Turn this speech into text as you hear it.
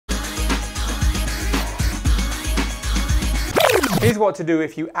Here's what to do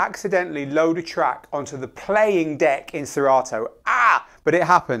if you accidentally load a track onto the playing deck in Serato. But it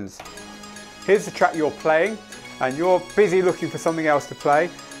happens. Here's the track you're playing and you're busy looking for something else to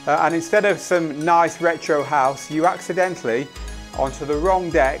play, and instead of some nice retro house, you accidentally, onto the wrong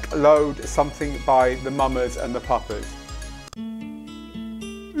deck, load something by the Mamas and the Papas.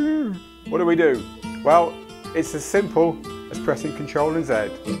 What do we do? Well, it's as simple as pressing Control and Z.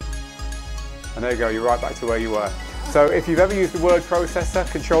 And there you go, you're right back to where you were. So if you've ever used the word processor,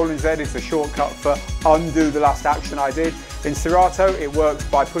 Control and Z is the shortcut for undo the last action I did. In Serato, it works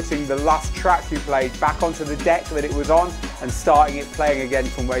by putting the last track you played back onto the deck that it was on and starting it playing again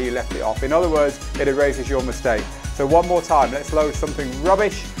from where you left it off. In other words, it erases your mistake. So one more time, let's load something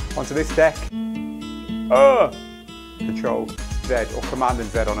rubbish onto this deck. Control Z or Command and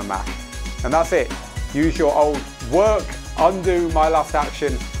Z on a Mac. And that's it. Use your old work, undo my last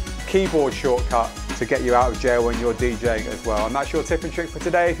action keyboard shortcut to get you out of jail when you're DJing as well. And that's your tip and trick for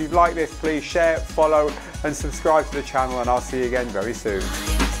today. If you've liked this, please share, follow and subscribe to the channel, and I'll see you again very soon.